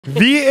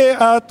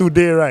VAR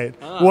today, right,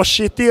 was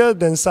shittier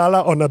than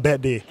Salah on a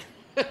bad day.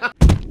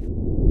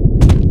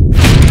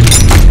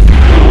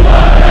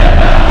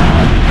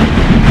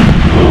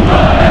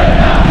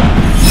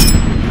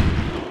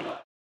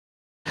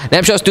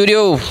 Napshot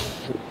Studio,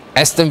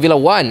 ASTONVILLA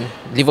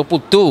 1,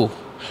 Liverpool 2.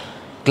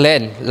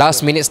 Glenn,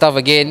 last minute stuff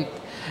again.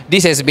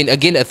 This has been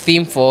again a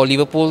theme for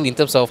Liverpool in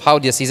terms of how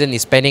their season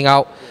is panning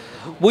out.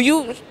 Were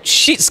you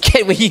shit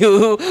scared when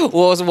you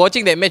was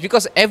watching that match?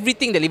 Because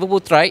everything that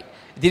Liverpool tried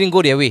didn't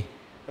go their way.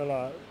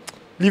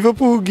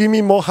 Liverpool give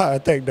me more heart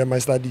attack than my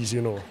studies,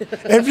 you know.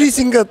 Every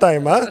single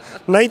time,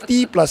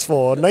 90 plus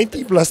 4,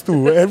 90 plus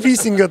 2, every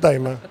single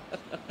time.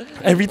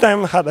 Every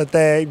time heart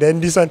attack, then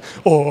this one,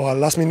 oh,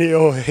 last minute,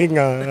 oh, heng.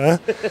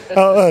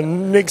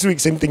 Next week,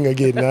 same thing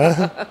again.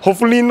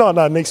 Hopefully not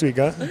next week.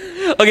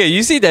 Okay,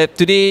 you see that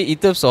today in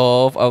terms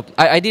of,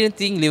 I didn't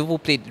think Liverpool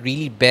played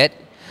really bad.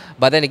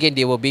 But then again,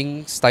 they were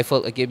being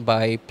stifled again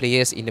by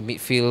players in the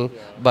midfield,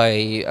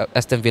 by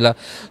Aston Villa.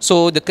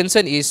 So the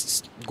concern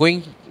is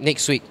going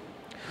next week.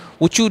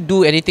 Would you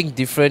do anything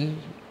different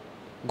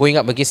going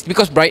up against?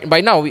 Because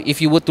by now, if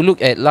you were to look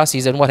at last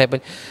season, what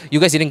happened? You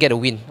guys didn't get a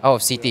win out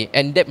of City,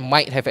 and that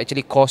might have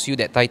actually cost you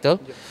that title.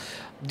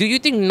 Do you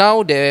think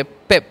now the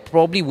Pep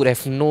probably would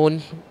have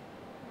known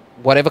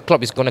whatever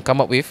Klopp is going to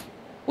come up with?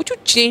 Would you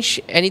change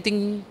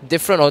anything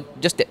different or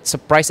just that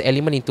surprise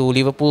element into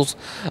Liverpool's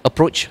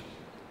approach?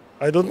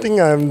 I don't think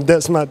I'm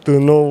that smart to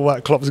know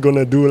what Klopp's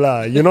gonna do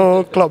lah. You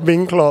know, Klopp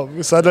being Klopp,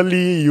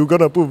 suddenly you're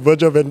gonna put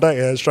Virgil van Dijk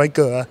as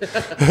striker.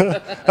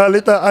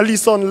 Later,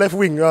 Alisson left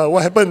wing.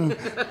 What happened?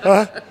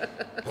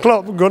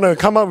 Klopp gonna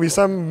come up with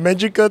some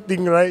magical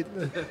thing, right?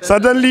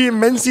 Suddenly,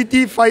 Man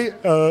City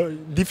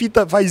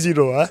defeated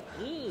 5-0.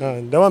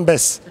 That one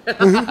best.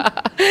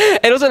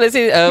 And also, let's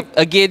say,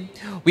 again,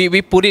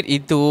 we put it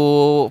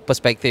into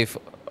perspective.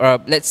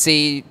 Let's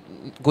say,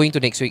 going to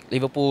next week,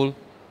 Liverpool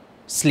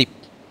sleep.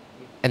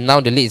 And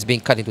now the lead is being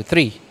cut into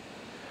 3.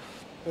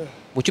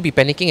 Would you be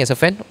panicking as a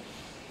fan?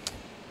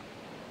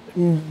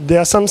 There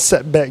are some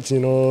setbacks, you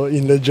know,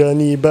 in the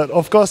journey. But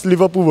of course,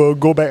 Liverpool will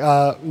go back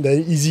up.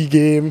 The easy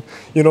game,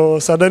 you know,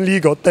 suddenly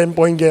got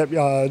 10-point gap.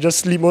 Just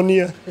sleep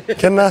only.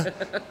 Can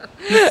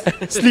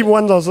sleep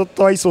once or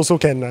twice also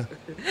can.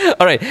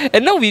 All right.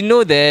 And now we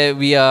know that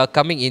we are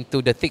coming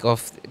into the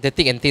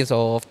thick and thins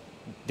of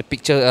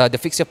the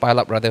fixture pile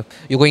up rather.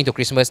 You're going to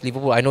Christmas,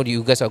 Liverpool. I know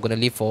you guys are going to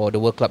live for the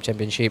World Club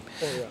Championship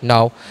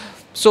now.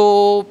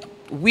 So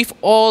with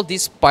all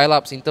these pile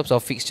ups in terms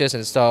of fixtures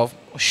and stuff,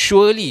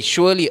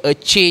 surely a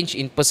change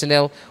in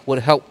personnel would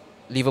help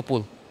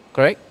Liverpool,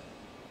 correct?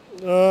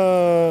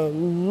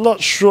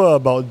 Not sure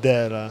about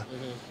that.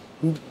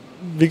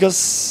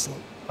 Because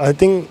I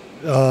think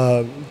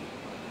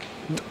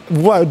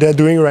what they're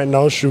doing right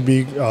now should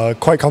be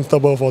quite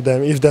comfortable for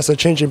them. If there's a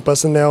change in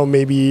personnel,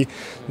 maybe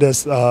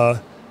there's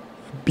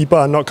people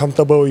are not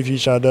comfortable with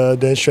each other,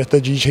 then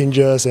strategy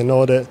changes and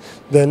all that,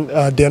 then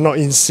they're not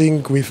in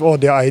sync with all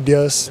their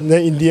ideas,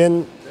 then in the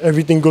end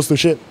everything goes to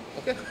shit.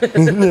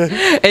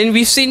 And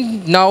we've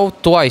seen now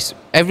twice,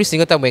 every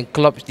single time when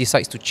Klopp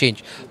decides to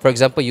change. For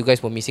example, you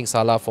guys were missing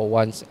Salah for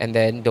once, and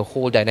then the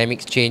whole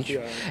dynamics changed.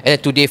 And then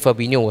today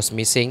Fabinho was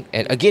missing,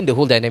 and again the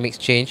whole dynamics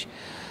changed.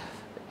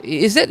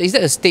 Is that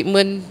a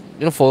statement,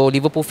 you know, for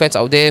Liverpool fans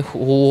out there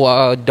who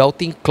are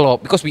doubting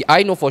Klopp? Because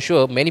I know for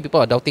sure many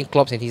people are doubting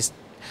Klopp and his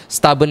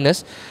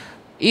stubbornness.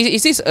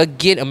 Is this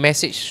again a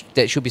message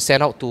that should be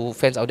sent out to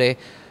fans out there?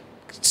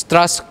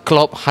 Trust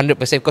Klopp 100%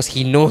 because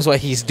he knows what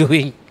he's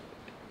doing.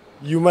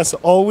 You must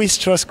always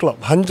trust Klopp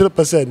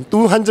 100%,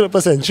 200%,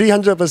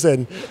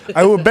 300%.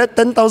 I would bet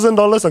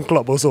 $10,000 on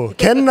Klopp also.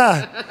 Can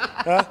lah.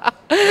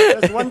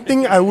 That's one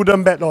thing I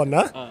wouldn't bet on.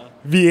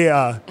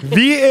 VAR.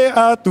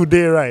 VAR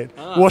today, right,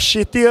 was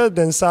shittier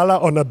than Salah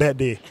on a bad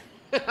day.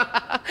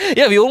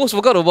 Yeah, we almost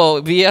forgot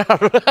about VAR.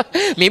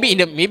 maybe in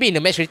the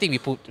match rating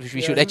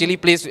we should actually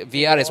place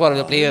VAR as one of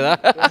the players.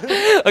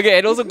 Okay,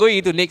 and also going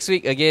into next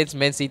week against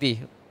Man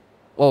City,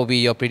 what will be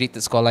your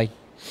predicted scoreline?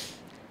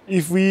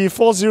 If we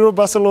 4-0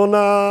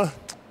 Barcelona,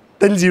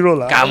 10-0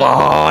 lah. Come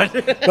on.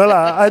 No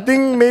lah, I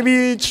think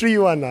maybe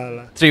 3-1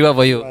 lah. 3-1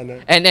 for you.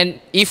 And then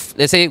if,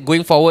 let's say,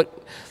 going forward,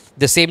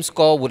 the same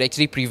score would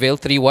actually prevail,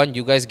 3-1,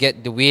 you guys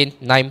get the win,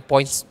 9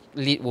 points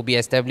lead will be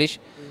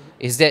established.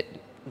 Is that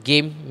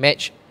game,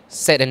 match,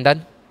 set and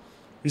done?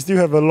 We still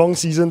have a long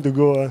season to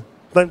go.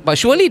 But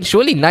surely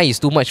 9 is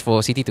too much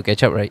for City to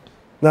catch up, right?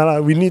 Nah,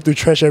 we need to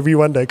trash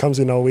everyone that comes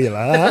in our way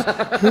lah.